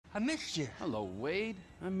I missed you. Hello, Wade.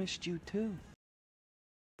 I missed you too.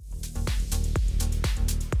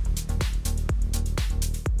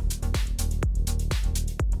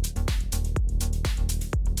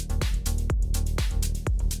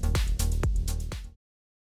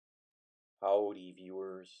 Howdy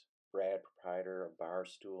viewers, Brad, proprietor of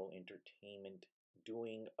Barstool Entertainment,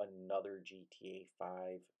 doing another GTA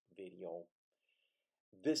 5 video.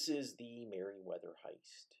 This is the Merryweather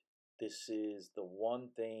Heist. This is the one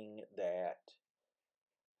thing that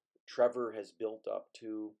Trevor has built up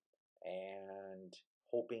to and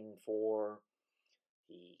hoping for.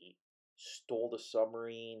 He stole the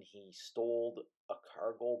submarine, he stole a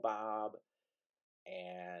cargo bob,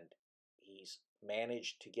 and he's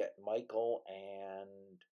managed to get Michael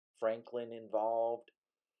and Franklin involved.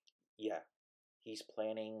 Yeah, he's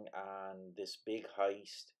planning on this big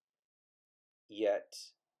heist, yet,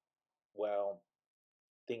 well,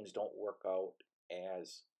 things don't work out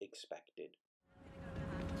as expected.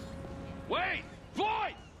 Wait!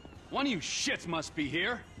 Floyd! One of you shits must be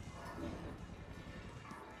here.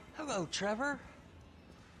 Hello, Trevor.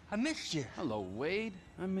 I missed you. Hello, Wade.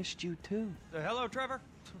 I missed you too. Hello, Trevor.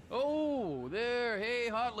 Oh, there. Hey,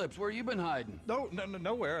 Hot Lips, where you been hiding?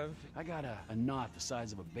 Nowhere. I got a knot the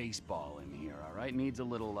size of a baseball in here, all right? Needs a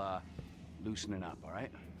little, loosening up, all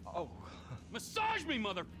right? Oh. Massage me,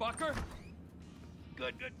 motherfucker!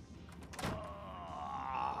 Good.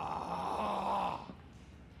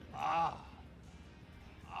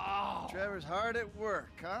 Trevor's hard at work,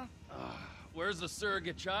 huh? Where's the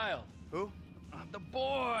surrogate child? Who? The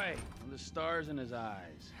boy! With the stars in his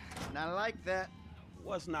eyes. Not like that.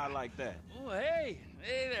 What's not like that? Oh, hey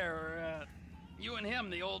there, you and him,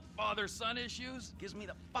 the old father-son issues? Gives me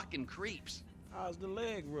the fucking creeps. How's the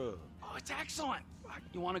leg rub? Oh, it's excellent.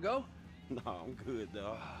 You want to go? No, I'm good,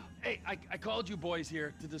 though. Hey, I called you boys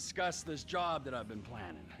here to discuss this job that I've been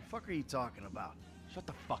planning. The fuck are you talking about? Shut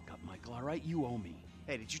the fuck up, Michael, all right? You owe me.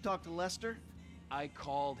 Hey, did you talk to Lester? I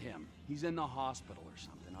called him. He's in the hospital or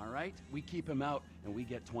something, all right? We keep him out and we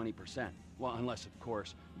get 20%. Well, unless, of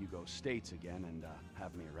course, you go states again and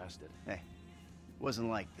have me arrested. Hey, wasn't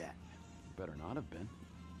like that. Better not have been.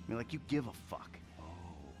 I mean, like you give a fuck. Oh,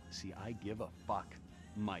 see, I give a fuck,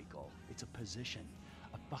 Michael. It's a position.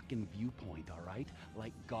 A fucking viewpoint, all right?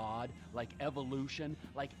 Like God, like evolution,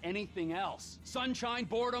 like anything else. Sunshine,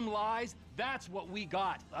 boredom, lies, that's what we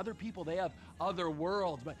got. Other people, they have other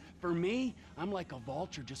worlds. But for me, I'm like a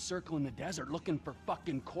vulture just circling the desert looking for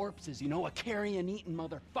fucking corpses, you know? A carrion-eating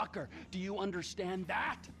motherfucker. Do you understand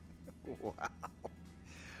that? Wow.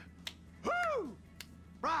 Woo!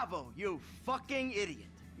 Bravo, you fucking idiot.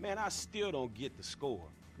 Man, I still don't get the score.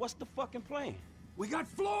 What's the fucking plan? We got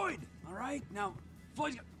Floyd, all right? Now,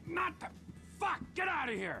 Floyd's got... Not the... Fuck! Get out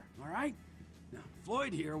of here, all right? Now,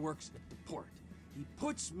 Floyd here works at the port. He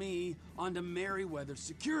puts me onto Merryweather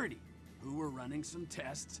Security, who were running some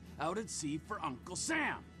tests out at sea for Uncle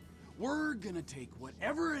Sam. We're gonna take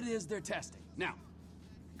whatever it is they're testing. Now,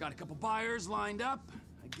 got a couple buyers lined up.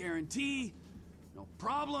 I guarantee no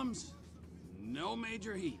problems, no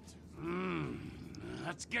major heat.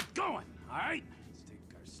 Let's get going, all right? Let's take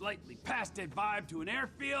our slightly past it vibe to an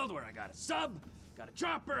airfield where I got a sub, got a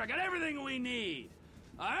chopper, I got everything we need.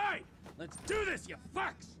 All right, let's do this, you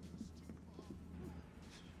fucks!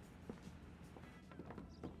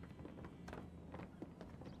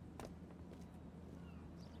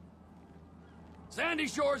 Sandy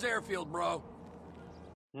Shores Airfield, bro.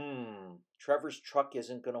 Trevor's truck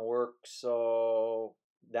isn't gonna work, so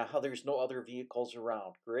now there's no other vehicles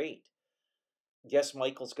around. Great. Guess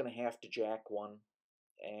Michael's gonna have to jack one,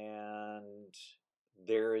 and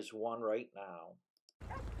there is one right now.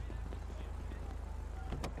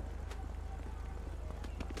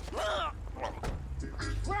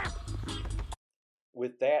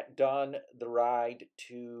 With that done, the ride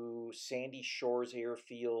to Sandy Shores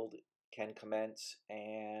Airfield can commence,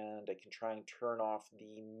 and I can try and turn off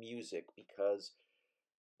the music because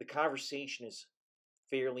the conversation is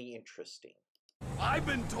fairly interesting. I've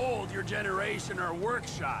been told your generation are work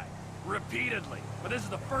shy, repeatedly, but this is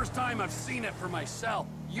the first time I've seen it for myself.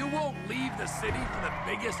 You won't leave the city for the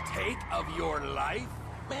biggest take of your life?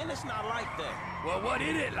 Man, it's not like that. Well, what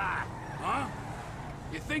is it like, huh?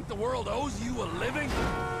 You think the world owes you a living?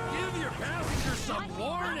 Give your passengers some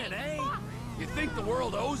warning, eh? You think the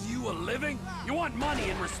world owes you a living? You want money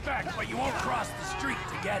and respect, but you won't cross the street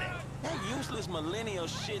to get it. That useless millennial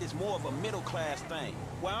shit is more of a middle-class thing.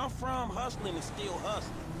 Where I'm from, hustling is still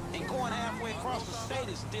hustling. And going halfway across the state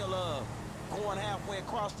is still, going halfway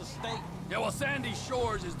across the state. Yeah, well, Sandy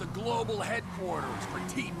Shores is the global headquarters for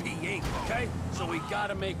TP Inc., okay? So we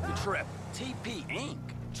gotta make the trip. TP Inc.?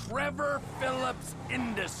 Trevor Phillips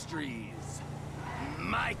Industries.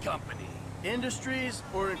 My company. Industries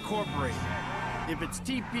or Incorporated? If it's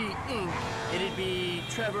TP Inc., it'd be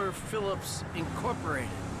Trevor Phillips Incorporated.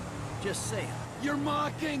 Just saying. You're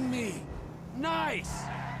mocking me! Nice!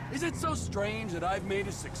 Is it so strange that I've made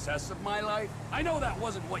a success of my life? I know that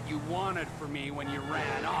wasn't what you wanted for me when you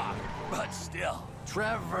ran off, but still.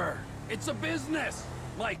 Trevor! It's a business!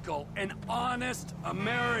 Michael, an honest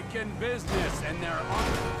American business, and there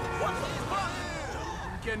aren't...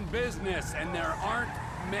 American business, and there aren't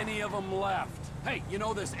many of them left. Hey, you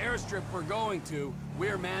know this airstrip we're going to,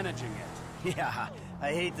 we're managing it. Yeah,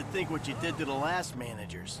 I hate to think what you did to the last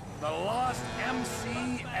managers. The Lost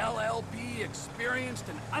MC LLP experienced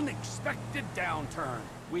an unexpected downturn.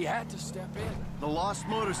 We had to step in. The Lost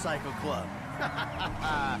Motorcycle Club.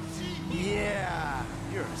 Yeah,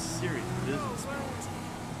 you're a serious businessman.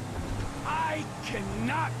 I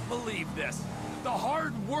cannot believe this. The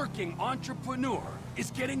hard-working entrepreneur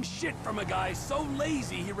is getting shit from a guy so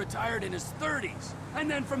lazy he retired in his 30s. And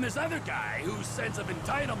then from this other guy whose sense of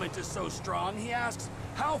entitlement is so strong, he asks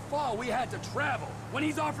how far we had to travel when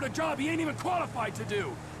he's offered a job he ain't even qualified to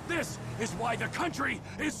do. This is why the country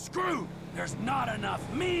is screwed. There's not enough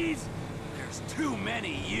me's, there's too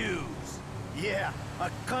many you's. Yeah,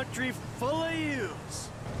 a country full of yous.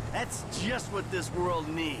 That's just what this world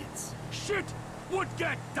needs. Shit would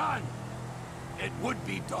get done. It would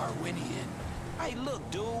be Darwinian. Hey, look,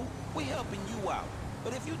 dude, we helping you out.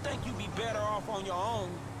 But if you think you'd be better off on your own...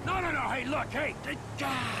 No, hey, look, hey,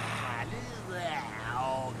 God,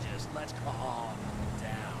 just let's calm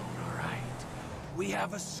down, all right? We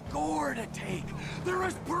have a score to take. There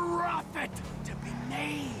is profit to be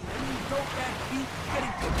made. And you don't get beat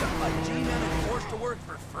getting picked up by G-men and forced to work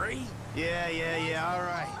for free? Yeah, all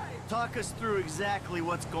right. Talk us through exactly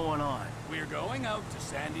what's going on. We're going out to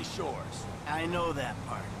Sandy Shores. I know that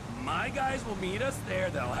part. My guys will meet us there.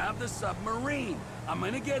 They'll have the submarine. I'm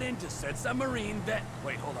gonna get into said submarine that...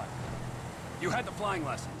 Wait, hold on. You had the flying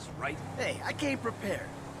lessons, right? Hey, I came prepared.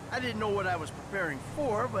 I didn't know what I was preparing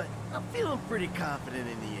for, but I'm feeling pretty confident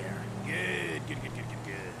in the air. Good.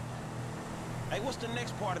 Hey, what's the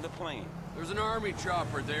next part of the plan? There's an army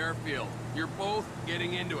chopper at the airfield. You're both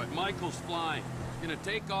getting into it. Michael's flying. Gonna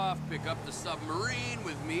take off, pick up the submarine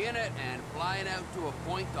with me in it, and flying out to a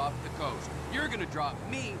point off the coast. You're gonna drop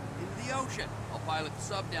me into the ocean. I'll pilot the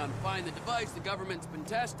sub down to find the device the government's been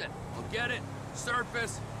testing. I'll get it,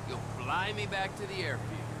 surface, you'll fly me back to the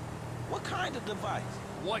airfield. What kind of device?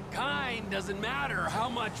 What kind doesn't matter. How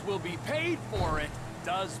much will be paid for it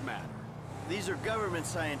does matter. These are government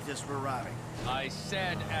scientists we're robbing. I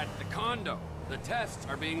said at the condo. The tests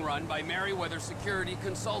are being run by Merryweather Security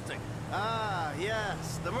Consulting. Ah,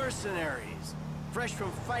 yes, the mercenaries. Fresh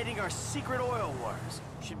from fighting our secret oil wars.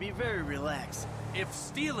 Should be very relaxed. If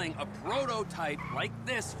stealing a prototype like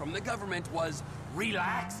this from the government was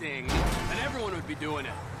relaxing, then everyone would be doing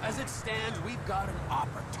it. As it stands, we've got an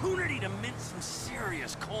opportunity to mint some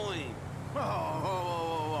serious coin.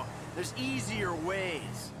 Whoa. There's easier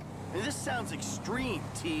ways. And this sounds extreme,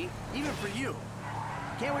 T, even for you.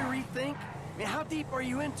 Can't we rethink? I mean, how deep are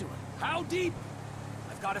you into it? How deep?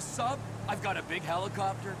 I've got a sub, I've got a big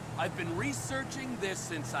helicopter. I've been researching this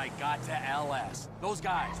since I got to LS. Those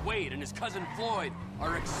guys, Wade and his cousin Floyd,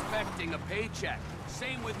 are expecting a paycheck.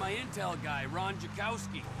 Same with my intel guy, Ron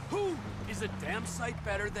Jakowski, who is a damn sight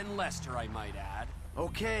better than Lester, I might add.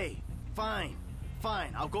 Okay, fine.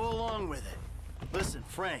 I'll go along with it. Listen,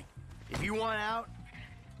 Frank, if you want out...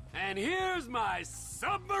 And here's my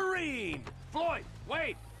submarine! Floyd,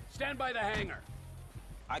 Wade, stand by the hangar.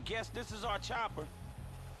 I guess this is our chopper.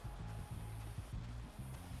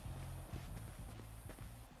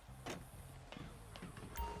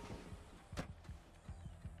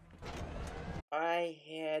 I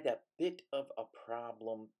had a bit of a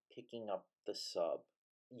problem picking up the sub.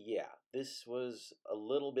 Yeah, this was a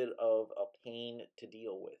little bit of a pain to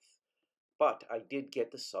deal with. But I did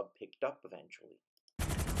get the sub picked up eventually.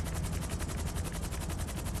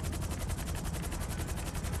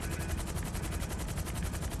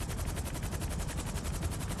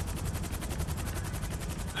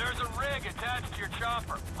 There's a rig attached to your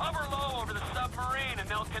chopper. Hover low over the submarine and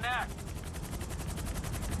they'll connect.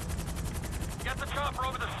 Get the chopper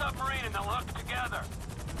over the submarine and they'll hook together.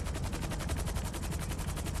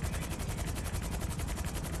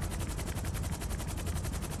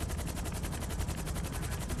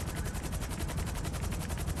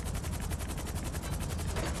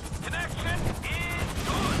 Connection is good.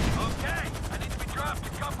 Okay. I need to be dropped a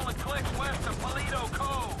couple of clicks west of Polito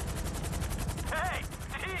Cove. Hey,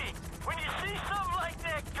 D, when you see something like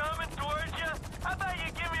that coming towards you, how about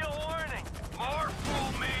you give me a warning? More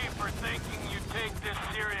fool me.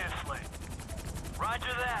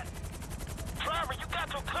 Roger that. Trevor, you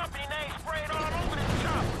got your company name sprayed all over this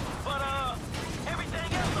shop, but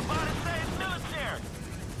everything else about it says military.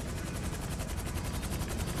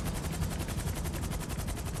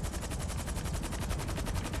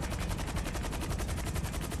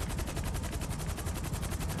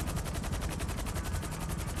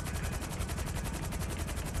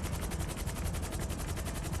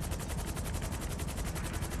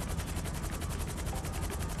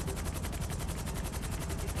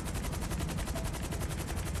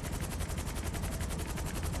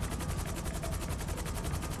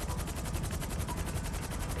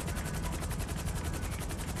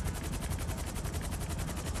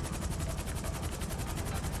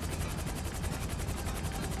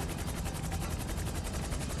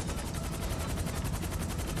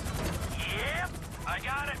 I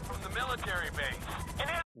got it from the military base.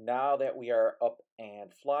 Now that we are up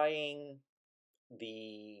and flying,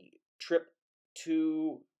 the trip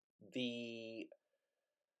to the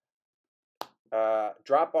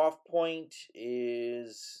drop-off point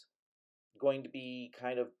is going to be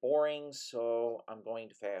kind of boring, so I'm going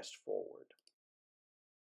to fast forward.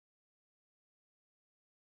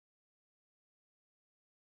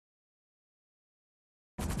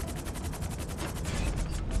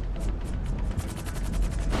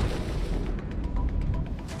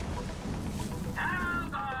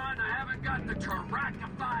 Hold on, I haven't got the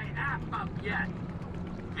Trackify app up yet.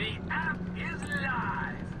 The app is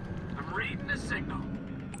live. I'm reading the signal.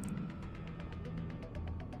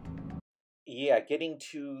 Yeah, getting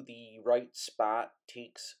to the right spot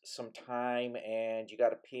takes some time, and you got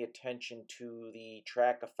to pay attention to the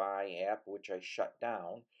Trackify app, which I shut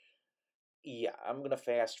down. Yeah, I'm going to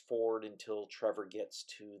fast forward until Trevor gets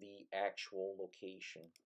to the actual location.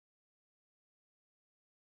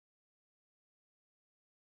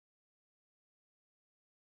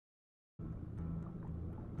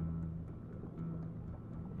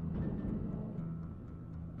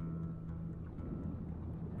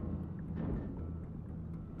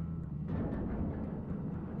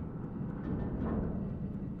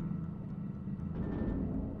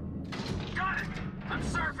 Got it! I'm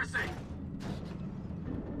surfacing!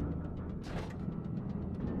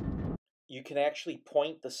 You can actually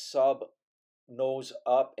point the sub nose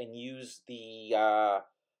up and use the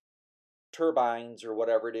turbines or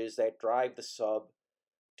whatever it is that drive the sub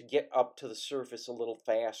to get up to the surface a little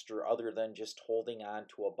faster, other than just holding on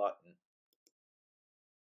to a button.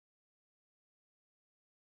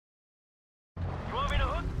 You want me to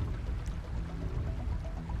hook?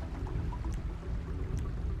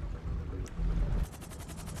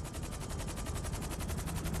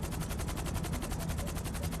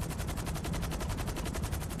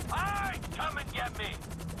 Alright, come and get me.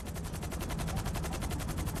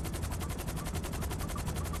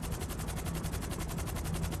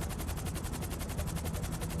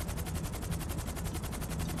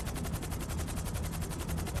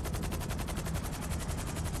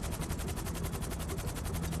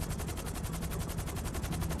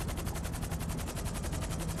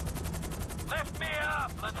 Lift me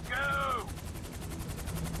up, let's go!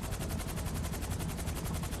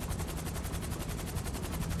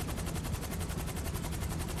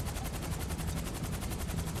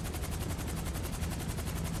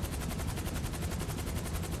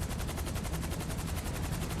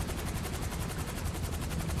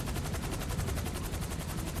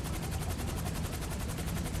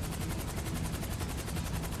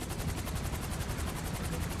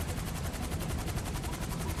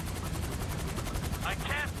 I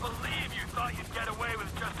can't believe you thought you'd get away with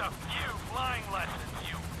just a few flying lessons,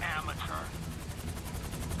 you amateur.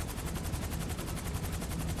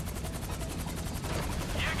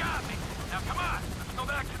 You got me. Now come on, let's go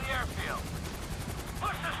back to the airfield.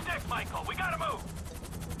 Push the stick, Michael. We gotta move.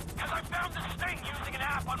 Because I found this thing using an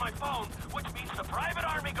app on my phone, which means the private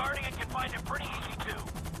army guarding it can find it pretty easy too.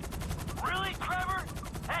 Really, Trevor?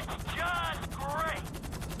 That's just great.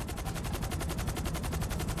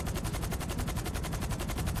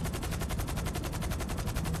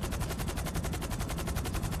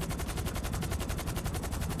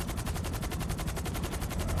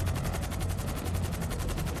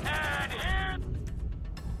 And here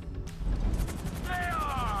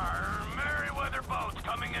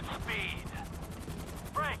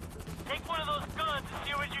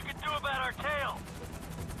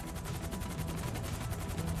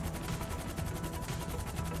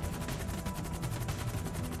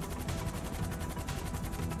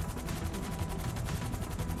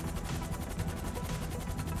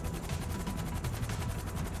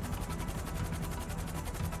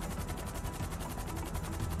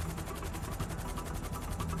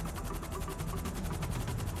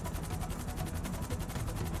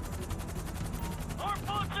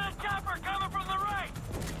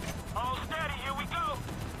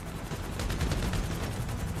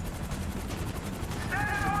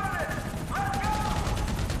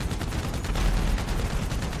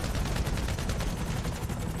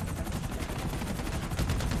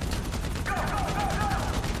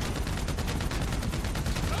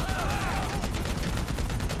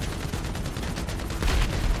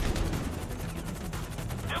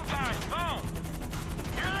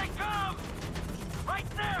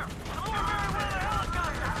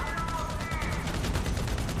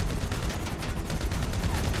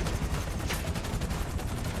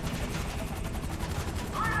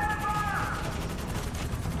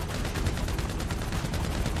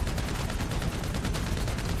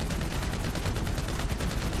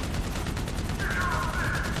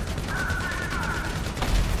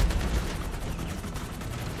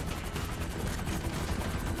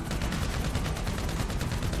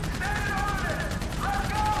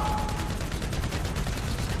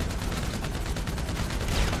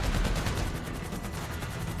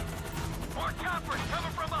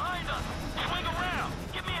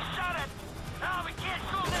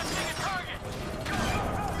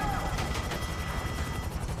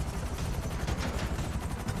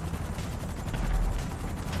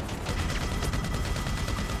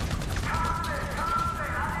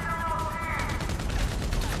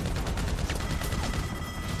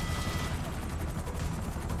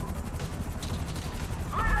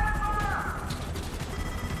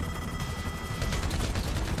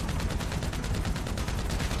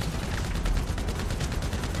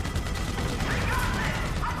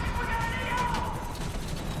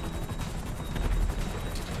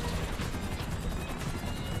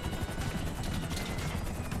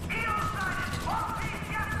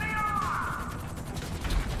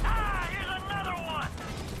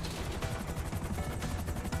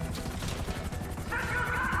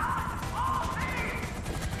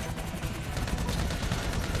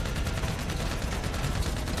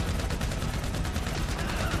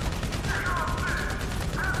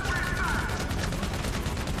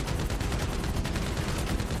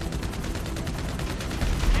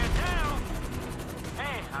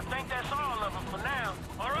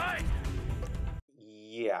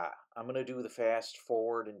going to do the fast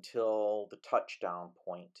forward until the touchdown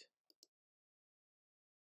point.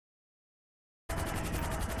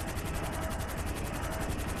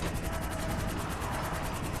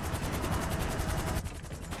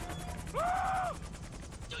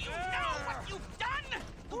 Do you know what you've done?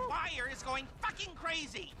 The wire is going fucking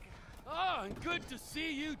crazy. Oh, and good to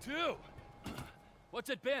see you too. What's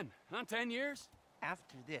it been, huh, 10 years?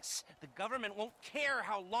 After this, the government won't care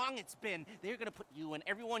how long it's been. They're gonna put you and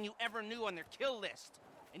everyone you ever knew on their kill list.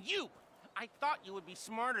 And you, I thought you would be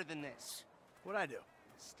smarter than this. What'd I do?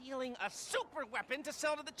 Stealing a super weapon to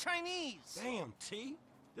sell to the Chinese. Damn, T.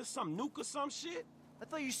 This some nuke or some shit? I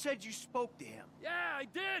thought you said you spoke to him. Yeah, I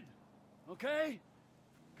did. Okay?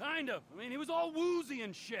 Kind of. I mean, he was all woozy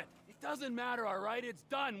and shit. It doesn't matter, all right? It's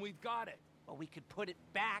done. We've got it. Well, we could put it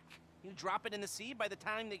back. You drop it in the sea by the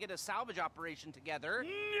time they get a salvage operation together.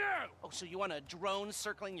 No! Oh, so you want a drone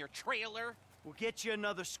circling your trailer? We'll get you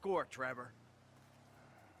another score, Trevor.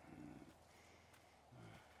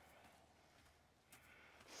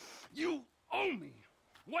 You owe me!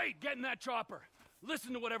 Wait, get in that chopper.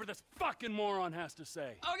 Listen to whatever this fucking moron has to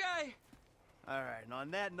say. Okay. All right, and on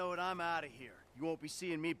that note, I'm out of here. You won't be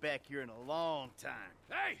seeing me back here in a long time.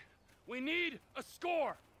 Hey! We need a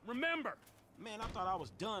score! Remember! Man, I thought I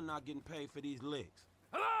was done not getting paid for these licks.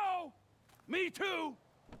 Hello? Me too!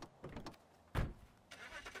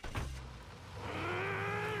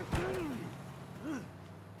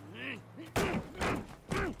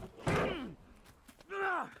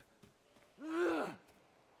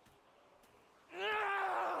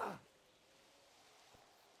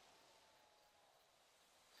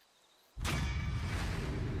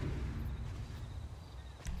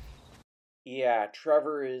 Yeah,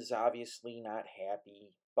 Trevor is obviously not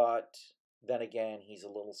happy, but then again, he's a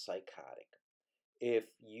little psychotic. If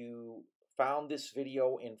you found this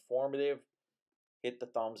video informative, hit the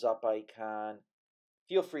thumbs up icon.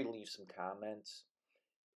 Feel free to leave some comments.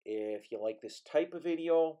 If you like this type of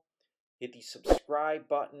video, hit the subscribe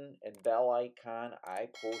button and bell icon. I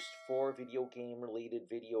post 4 video game related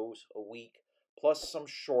videos a week, plus some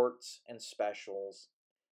shorts and specials.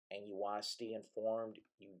 And you want to stay informed,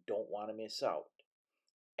 you don't want to miss out.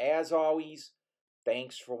 As always,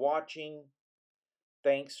 thanks for watching,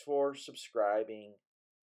 thanks for subscribing,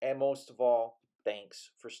 and most of all, thanks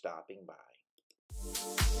for stopping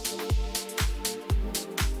by.